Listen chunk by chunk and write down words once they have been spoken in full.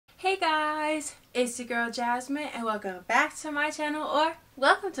Hey guys, it's your girl Jasmine and welcome back to my channel, or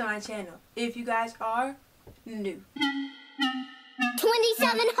welcome to my channel if you guys are new.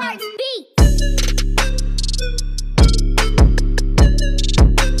 27 hearts beat.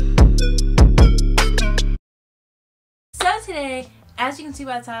 So today, as you can see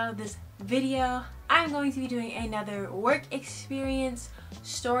by the title of this video, I'm going to be doing another work experience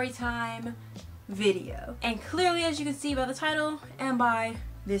story time video. And clearly, as you can see by the title and by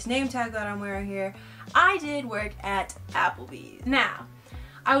this name tag that I'm wearing here, I did work at Applebees. Now,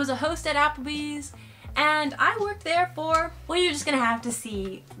 I was a host at Applebees and I worked there for, well, you're just gonna have to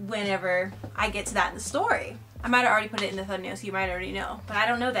see whenever I get to that in the story. I might have already put it in the thumbnail, so you might already know, but I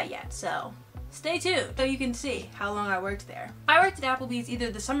don't know that yet, so stay tuned so you can see how long I worked there. I worked at Applebees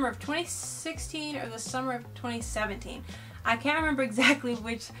either the summer of 2016 or the summer of 2017. I can't remember exactly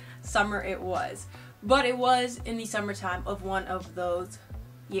which summer it was, but it was in the summertime of one of those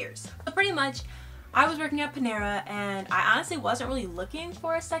years. So pretty much, I was working at Panera and I honestly wasn't really looking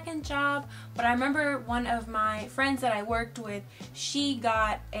for a second job, but I remember one of my friends that I worked with, she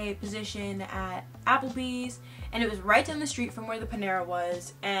got a position at Applebees and it was right down the street from where the Panera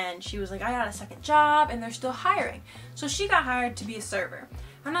was, and she was like, I got a second job and they're still hiring. So she got hired to be a server.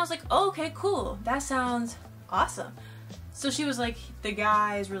 And I was like, oh, okay, cool. That sounds awesome. So she was like, the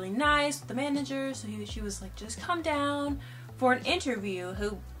guy is really nice, the manager, so she was like, just come down for an interview.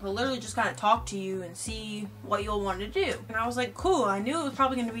 He'll literally just kind of talk to you and see what you'll want to do. And I was like, cool. I knew it was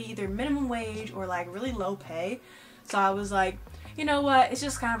probably going to be either minimum wage or like really low pay. So I was like, you know what? It's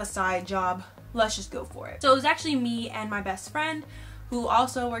just kind of a side job. Let's just go for it. So it was actually me and my best friend who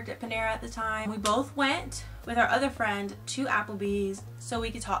also worked at Panera at the time. We both went with our other friend to Applebee's so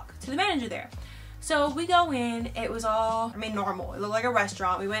we could talk to the manager there. So we go in, it was all, normal. It looked like a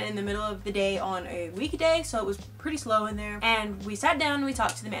restaurant. We went in the middle of the day on a weekday, so it was pretty slow in there. And we sat down and we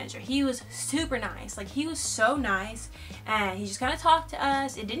talked to the manager. He was super nice. Like, he was so nice. And he just kind of talked to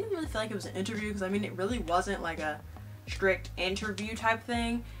us. It didn't really feel like it was an interview because, it really wasn't like a strict interview type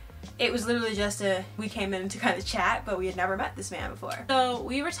thing. It was literally just we came in to kind of chat, but we had never met this man before. So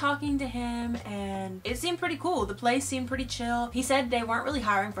we were talking to him and it seemed pretty cool. The place seemed pretty chill. He said they weren't really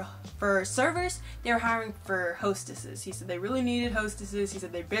hiring for servers, they were hiring for hostesses. He said they really needed hostesses. He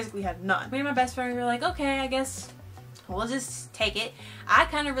said they basically had none. Me and my best friend were like, okay, I guess we'll just take it. I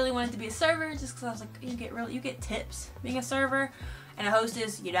kind of really wanted to be a server just because I was like, you get tips being a server, and a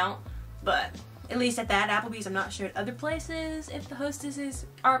hostess you don't. But at least at that Applebee's, I'm not sure at other places if the hostesses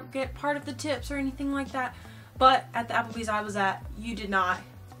get part of the tips or anything like that. But at the Applebee's I was at, you did not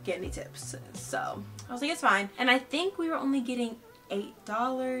get any tips. So I was like, it's fine. And I think we were only getting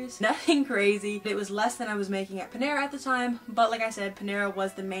 $8. Nothing crazy. It was less than I was making at Panera at the time. But like I said, Panera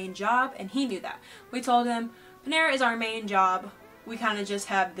was the main job and he knew that. We told him, Panera is our main job. We kind of just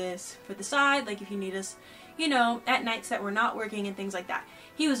have this for the side, like if you need us, you know, at nights that we're not working and things like that.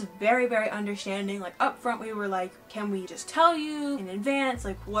 He was very, very understanding. Like up front we were like, can we just tell you in advance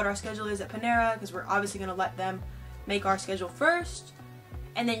like what our schedule is at Panera, because we're obviously going to let them make our schedule first,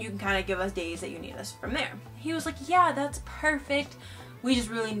 and then you can kind of give us days that you need us from there. He was like, yeah, that's perfect. We just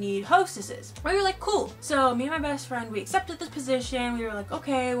really need hostesses. We were like, cool. So me and my best friend, we accepted this position. We were like,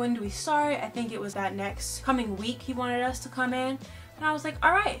 okay, when do we start? I think it was that next coming week he wanted us to come in. And I was like,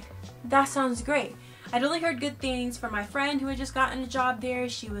 all right, that sounds great. I'd only heard good things from my friend who had just gotten a job there.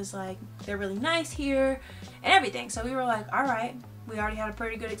 She was like, they're really nice here and everything. So we were like, all right. We already had a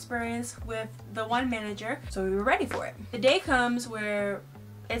pretty good experience with the one manager, so we were ready for it. The day comes where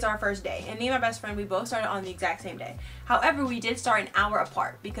it's our first day, and me and my best friend, we both started on the exact same day. However, we did start an hour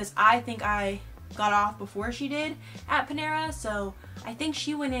apart because I think I got off before she did at Panera, so I think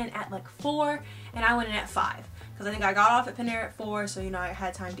she went in at like 4 and I went in at 5. Because I think I got off at Panera at 4, so you know I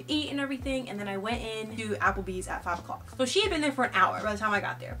had time to eat and everything, and then I went in to Applebee's at 5 o'clock. So she had been there for an hour by the time I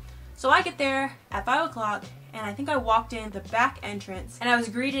got there. So I get there at 5 o'clock, and I think I walked in the back entrance, and I was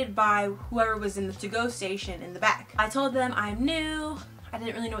greeted by whoever was in the to-go station in the back. I told them I'm new, I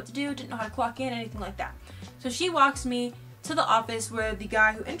didn't really know what to do, didn't know how to clock in, anything like that. So she walks me to the office where the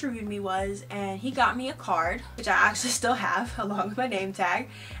guy who interviewed me was, and he got me a card, which I actually still have along with my name tag.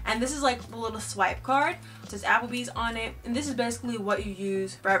 And this is like the little swipe card. It says Applebee's on it, and this is basically what you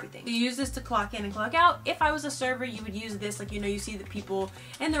use for everything. You use this to clock in and clock out. If I was a server, you would use this, like, you know, you see the people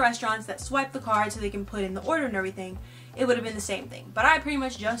in the restaurants that swipe the card so they can put in the order and everything. it would have been the same thing. But I pretty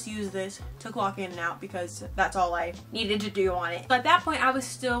much just used this to clock in and out because that's all I needed to do on it. But at that point I was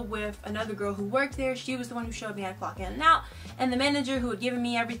still with another girl who worked there. She was the one who showed me how to clock in and out, and the manager who had given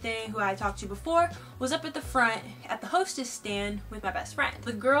me everything, who I talked to before, was up at the front at the hostess stand with my best friend.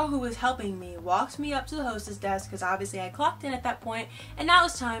 The girl who was helping me walked me up to the hostess desk because obviously I clocked in at that point and now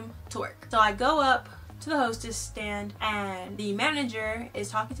it's time to work. So I go up to the hostess stand and the manager is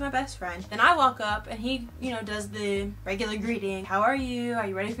talking to my best friend. Then I walk up and he, does the regular greeting. How are you? Are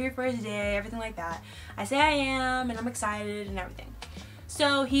you ready for your first day? Everything like that. I say I am, and I'm excited and everything.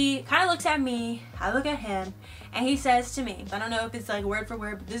 So he kind of looks at me, I look at him, and he says to me, I don't know if it's like word for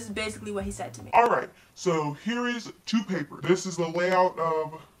word, but this is basically what he said to me. Alright, so here is 2 papers. This is the layout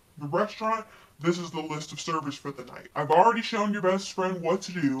of the restaurant. This is the list of servers for the night. I've already shown your best friend what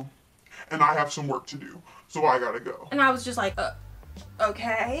to do, and I have some work to do, so I gotta go. And I was just like,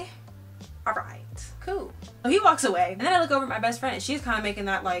 okay, alright, cool. So he walks away, and then I look over at my best friend, and she's kind of making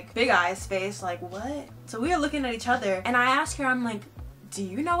that like big eyes face, like what? So we are looking at each other, and I asked her, I'm like, do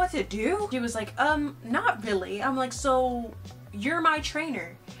you know what to do? She was like, not really. I'm like, so you're my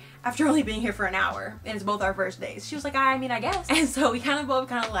trainer after only being here for an hour, and it's both our first days. She was like, I mean, I guess. And so we both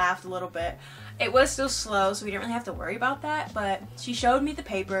laughed a little bit. It was still slow, so we didn't really have to worry about that, but she showed me the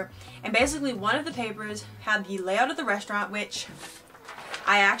paper, and basically one of the papers had the layout of the restaurant, which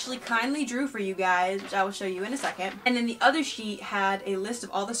I actually kindly drew for you guys, which I will show you in a second. And then the other sheet had a list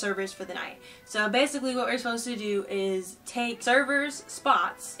of all the servers for the night. So basically what we're supposed to do is take servers'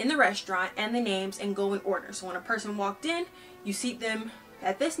 spots in the restaurant and the names and go in order. So when a person walked in, you seat them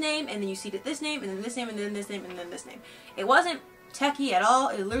at this name, and then you seat at this name, and then this name, and then this name, and then this name. It wasn't techie at all.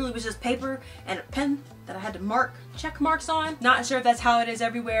 It literally was just paper and a pen that I had to check marks on. Not sure if that's how it is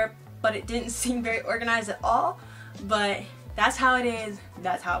everywhere, but it didn't seem very organized at all. But that's how it is,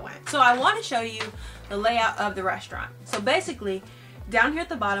 that's how it went. So I want to show you the layout of the restaurant. So basically, down here at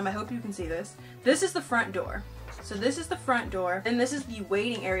the bottom, I hope you can see this, this is the front door. So this is the front door, and this is the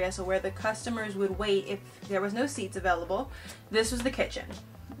waiting area, so where the customers would wait if there was no seats available. This was the kitchen.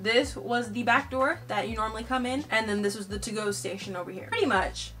 This was the back door that you normally come in, and then this was the to-go station over here. Pretty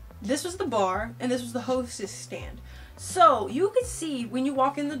much, this was the bar, and this was the hostess stand. So you could see when you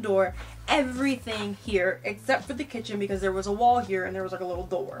walk in the door, everything here except for the kitchen, because there was a wall here and there was like a little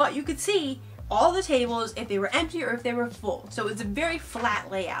door. But you could see all the tables if they were empty or if they were full. So it's a very flat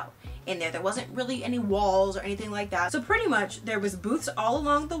layout in there. There wasn't really any walls or anything like that. So pretty much there was booths all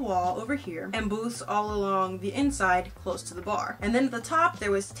along the wall over here and booths all along the inside close to the bar. And then at the top there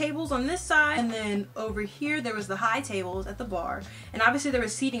was tables on this side, and then over here there was the high tables at the bar. And obviously there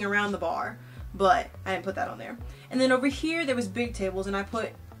was seating around the bar, but I didn't put that on there. And then over here there was big tables, and I put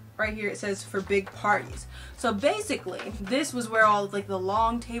right here, it says for big parties. So basically this was where all like the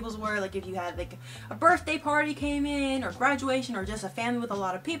long tables were, like if you had like a birthday party came in, or graduation, or just a family with a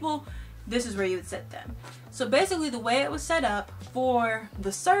lot of people, this is where you would sit them. So basically the way it was set up for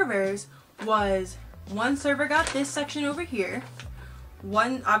the servers was one server got this section over here,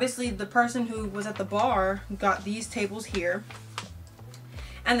 obviously the person who was at the bar got these tables here,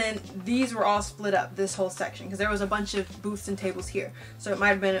 and then these were all split up, this whole section, because there was a bunch of booths and tables here. So it might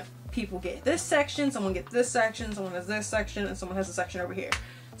have been people get this section, someone gets this section, someone has this section, and someone has a section over here.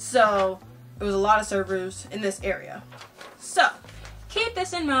 So it was a lot of servers in this area. So keep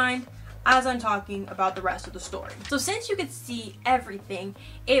this in mind as I'm talking about the rest of the story. So since you could see everything,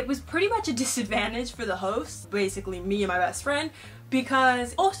 it was pretty much a disadvantage for the host, basically me and my best friend,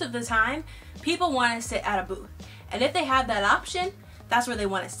 because most of the time people want to sit at a booth. And if they have that option, that's where they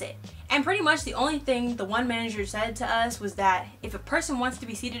want to sit. And pretty much the only thing the one manager said to us was that if a person wants to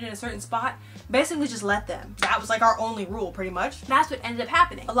be seated in a certain spot, basically just let them. That was like our only rule, pretty much. That's what ended up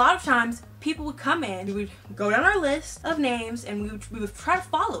happening. A lot of times people would come in, we would go down our list of names, and we would try to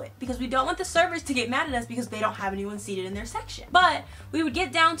follow it, because we don't want the servers to get mad at us because they don't have anyone seated in their section. But we would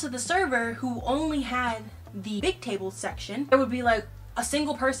get down to the server who only had the big table section. There would be like a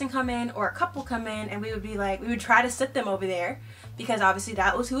single person come in or a couple come in, and we would try to sit them over there, because obviously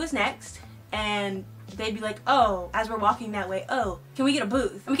that was who was next, and they'd be like, oh, as we're walking that way, oh, can we get a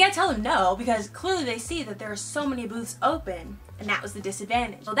booth? And we can't tell them no, because clearly they see that there are so many booths open, and that was the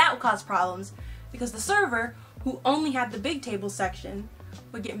disadvantage. So that would cause problems, because the server who only had the big table section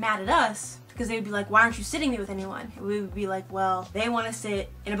would get mad at us, because they would be like, why aren't you sitting there with anyone? And we would be like, well, they want to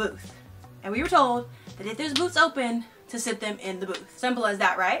sit in a booth. And we were told that if there's booths open, to sit them in the booth. Simple as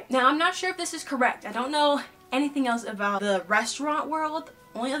that, right? Now, I'm not sure if this is correct. I don't know anything else about the restaurant world.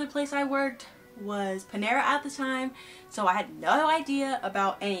 Only other place I worked was Panera at the time, so I had no idea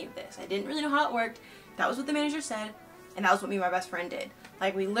about any of this. I didn't really know how it worked. That was what the manager said, and that was what me and my best friend did.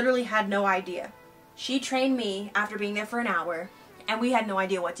 Like, we literally had no idea. She trained me after being there for an hour, and we had no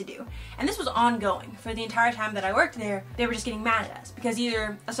idea what to do. And this was ongoing. For the entire time that I worked there, they were just getting mad at us because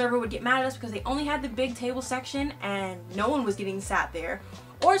either a server would get mad at us because they only had the big table section and no one was getting sat there,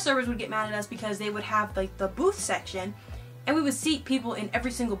 or servers would get mad at us because they would have like the booth section and we would seat people in every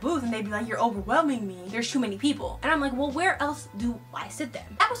single booth and they'd be like, you're overwhelming me, there's too many people. And I'm like, well, where else do I sit then?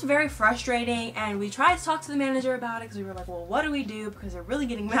 That was very frustrating, and we tried to talk to the manager about it because we were like, well, what do we do, because they're really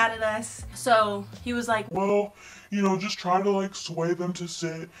getting mad at us. So he was like, well, you know, just try to like sway them to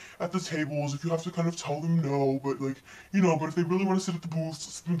sit at the tables. If you have to kind of tell them no, but like, you know, but if they really want to sit at the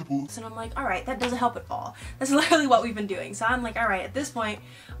booths, sit at the booths. And I'm like, all right, that doesn't help at all. That's literally what we've been doing. So I'm like, all right, at this point,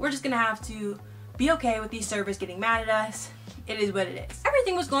 we're just gonna have to be okay with these servers getting mad at us. It is what it is.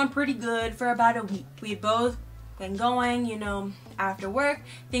 Everything was going pretty good for about a week. We had both been going, you know, after work.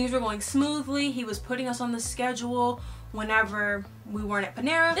 Things were going smoothly. He was putting us on the schedule whenever we weren't at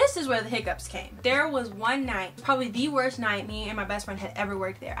Panera. This is where the hiccups came. There was one night, probably the worst night me and my best friend had ever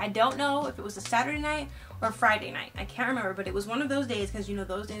worked there. I don't know if it was a Saturday night or Friday night. I can't remember, but it was one of those days because, you know,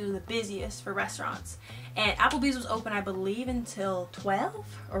 those days are the busiest for restaurants. And Applebee's was open, I believe, until 12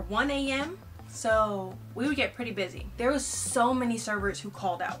 or 1 a.m. So we would get pretty busy. There was so many servers who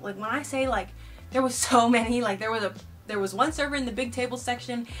called out. Like when I say like there was so many, like there was one server in the big table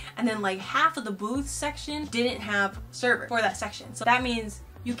section, and then like half of the booth section didn't have server for that section. So that means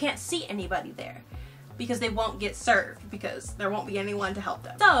you can't see anybody there because they won't get served because there won't be anyone to help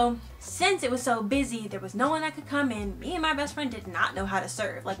them. So since it was so busy, there was no one that could come in. Me and my best friend did not know how to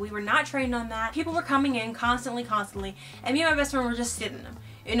serve. Like we were not trained on that. People were coming in constantly, and me and my best friend were just sitting them.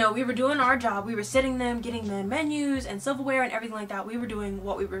 You know, we were doing our job. We were sitting them, getting them menus and silverware and everything like that. We were doing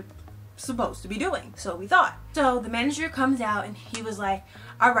what we were supposed to be doing, so we thought. So the manager comes out and he was like,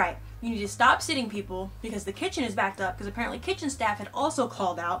 all right, you need to stop sitting people because the kitchen is backed up, because apparently kitchen staff had also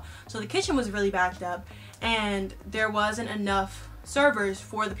called out. So the kitchen was really backed up and there wasn't enough servers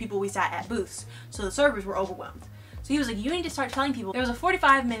for the people we sat at booths. So the servers were overwhelmed. So he was like, you need to start telling people there was a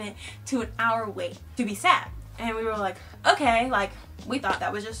 45-minute to an hour wait to be sat. And we were like, okay, like we thought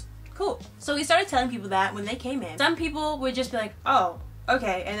that was just cool. So we started telling people that when they came in. Some people would just be like, oh,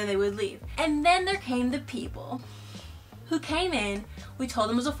 okay, and then they would leave. And then there came the people who came in. We told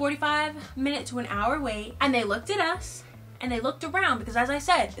them it was a 45-minute to an hour wait, and they looked at us and they looked around because, as I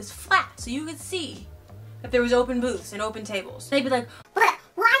said, it's flat, so you could see if there was open booths and open tables. They'd be like, but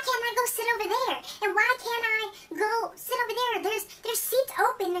why can't I go sit over there? And why can't I go sit over there? There's seats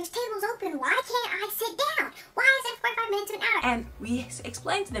open, there's tables open. Why can't I sit down? Why is it 45 minutes to an hour? And we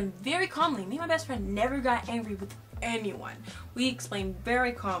explained to them very calmly. Me and my best friend never got angry with anyone. We explained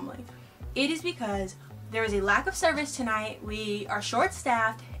very calmly. It is because there is a lack of service tonight. We are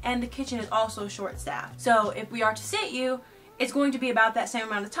short-staffed and the kitchen is also short-staffed. So if we are to sit you, it's going to be about that same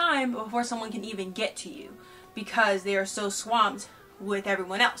amount of time before someone can even get to you because they are so swamped with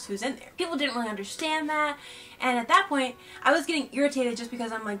everyone else who's in there. People didn't really understand that, and at that point I was getting irritated just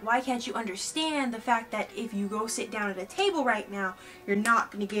because I'm like, why can't you understand the fact that if you go sit down at a table right now, you're not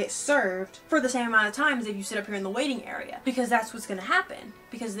going to get served for the same amount of time as if you sit up here in the waiting area, because that's what's going to happen,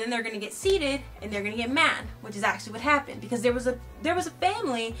 because then they're going to get seated and they're going to get mad, which is actually what happened. Because there was a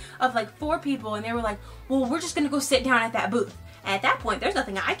family of like 4 people and they were like, well, we're just going to go sit down at that booth. And at that point, there's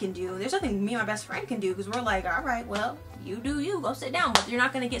nothing I can do. There's nothing me and my best friend can do because we're like, all right, well, you do you. Go sit down, but you're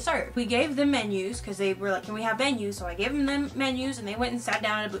not going to get served. We gave them menus because they were like, can we have menus? So I gave them menus and they went and sat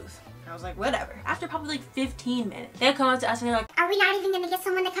down at a booth. I was like, whatever. After probably like 15 minutes, they'll come up to us and they're like, are we not even going to get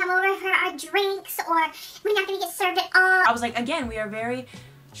someone to come over for our drinks, or we're not going to get served at all? I was like, again, we are very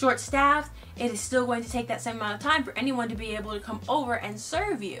short-staffed. It is still going to take that same amount of time for anyone to be able to come over and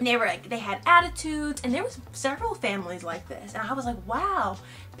serve you. And they were like, they had attitudes, and there was several families like this. And I was like, wow,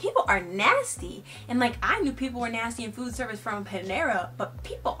 people are nasty. And like, I knew people were nasty in food service from Panera, but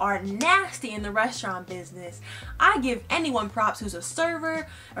people are nasty in the restaurant business. I give anyone props who's a server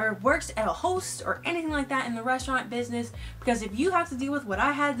or works at a host or anything like that in the restaurant business, because if you have to deal with what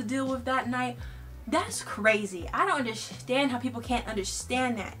I had to deal with that night, that's crazy. I don't understand how people can't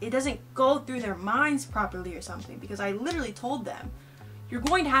understand that. It doesn't go through their minds properly or something, because I literally told them, you're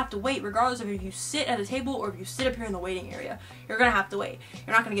going to have to wait regardless of if you sit at a table or if you sit up here in the waiting area. You're going to have to wait.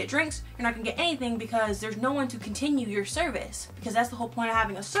 You're not going to get drinks. You're not going to get anything because there's no one to continue your service, because that's the whole point of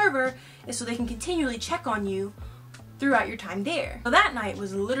having a server, is so they can continually check on you throughout your time there. So that night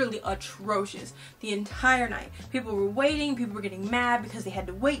was literally atrocious. The entire night. People were waiting, people were getting mad because they had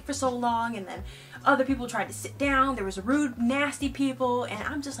to wait for so long, and then other people tried to sit down. There was rude, nasty people, and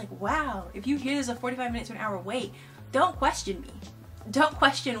I'm just like, wow, if you hear there's a 45 minutes to an hour wait, don't question me. don't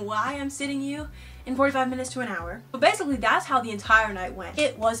question why I'm sitting you in 45 minutes to an hour. But basically that's how the entire night went.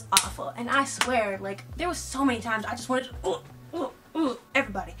 It was awful, and I swear, like, there was so many times I just wanted to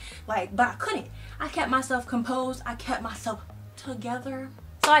everybody, like, but I couldn't. I kept myself composed, I kept myself together.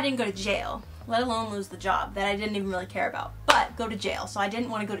 So I didn't go to jail, let alone lose the job that I didn't even really care about, but go to jail. So I didn't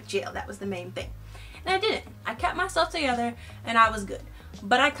want to go to jail, that was the main thing. And I didn't. I kept myself together and I was good.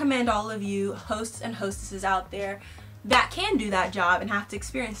 But I commend all of you hosts and hostesses out there that can do that job and have to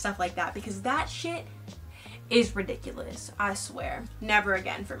experience stuff like that, because that shit is ridiculous. I swear. Never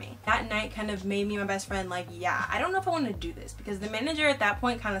again for me. That night kind of made me and my best friend like, yeah, I don't know if I want to do this, because the manager at that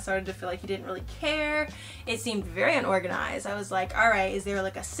point kind of started to feel like he didn't really care. It seemed very unorganized. I was like, all right, is there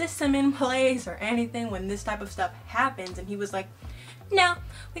like a system in place or anything when this type of stuff happens? And he was like, no,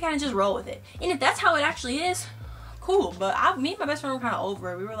 we kind of just roll with it. And if that's how it actually is, cool. But me and my best friend were kind of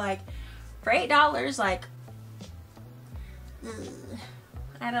over it. We were like, for $8, like,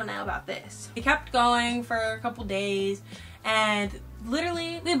 I don't know about this. We kept going for a couple days, and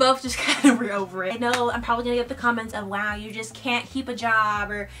literally we both just kind of were over it. I know I'm probably gonna get the comments of, wow, you just can't keep a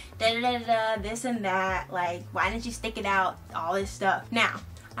job, or da da da da, this and that, like, why didn't you stick it out, all this stuff. Now,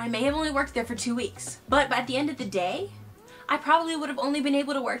 I may have only worked there for 2 weeks, but at the end of the day, I probably would have only been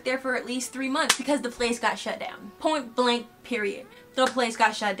able to work there for at least 3 months, because the place got shut down. Point blank, period. The place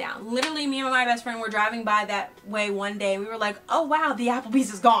got shut down. Literally, me and my best friend were driving by that way one day. We were like, oh wow, the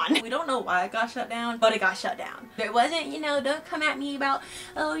Applebees is gone. We don't know why it got shut down, but it got shut down. It wasn't, you know, don't come at me about,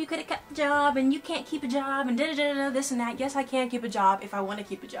 oh, you could have kept the job and you can't keep a job and da-da-da-da, this and that. Yes, I can keep a job if I want to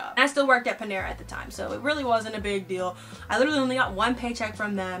keep a job. And I still worked at Panera at the time, so it really wasn't a big deal. I literally only got 1 paycheck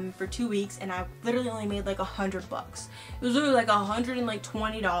from them for 2 weeks, and I literally only made like $100. It was literally like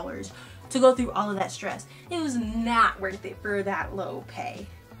 $120 to go through all of that stress. It was not worth it for that low pay.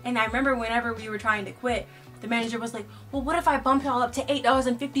 And I remember whenever we were trying to quit, the manager was like, well, what if I bump y'all up to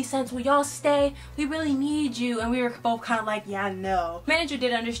 $8.50? Will y'all stay? We really need you. And we were both kind of like, yeah, no. Manager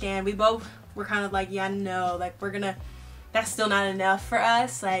did understand. We both were kind of like, yeah, no, like, that's still not enough for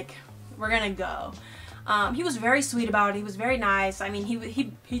us. Like, we're gonna go. He was very sweet about it. He was very nice. I mean,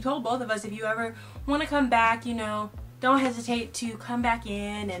 he told both of us, if you ever want to come back, you know, don't hesitate to come back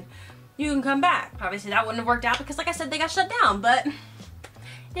in and you can come back. Obviously that wouldn't have worked out because, like I said, they got shut down, but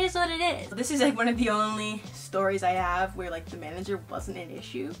it is what it is. This is like one of the only stories I have where like the manager wasn't an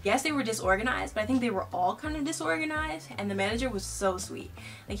issue. Yes, they were disorganized, but I think they were all kind of disorganized, and the manager was so sweet.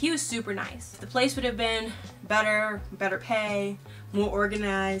 Like, he was super nice. The place would have been better pay, more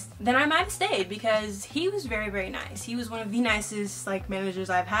organized, then I might have stayed, because he was very, very nice. He was one of the nicest like managers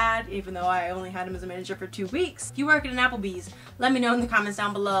I've had, even though I only had him as a manager for 2 weeks. If you work at an Applebee's, let me know in the comments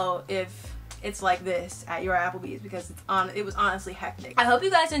down below if it's like this at your Applebee's, because it was honestly hectic. I hope you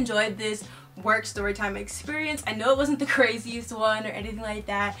guys enjoyed this work storytime experience. I know it wasn't the craziest one or anything like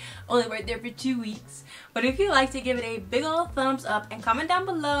that. Only worked there for 2 weeks. But if you liked it, give it a big old thumbs up and comment down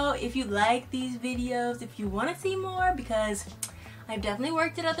below if you like these videos, if you want to see more, because I've definitely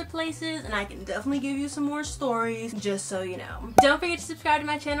worked at other places and I can definitely give you some more stories, just so you know. Don't forget to subscribe to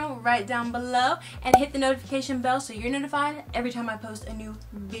my channel right down below and hit the notification bell so you're notified every time I post a new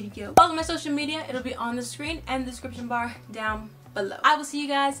video. Follow my social media, it'll be on the screen and the description bar down below. I will see you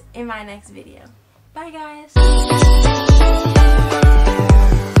guys in my next video. Bye guys!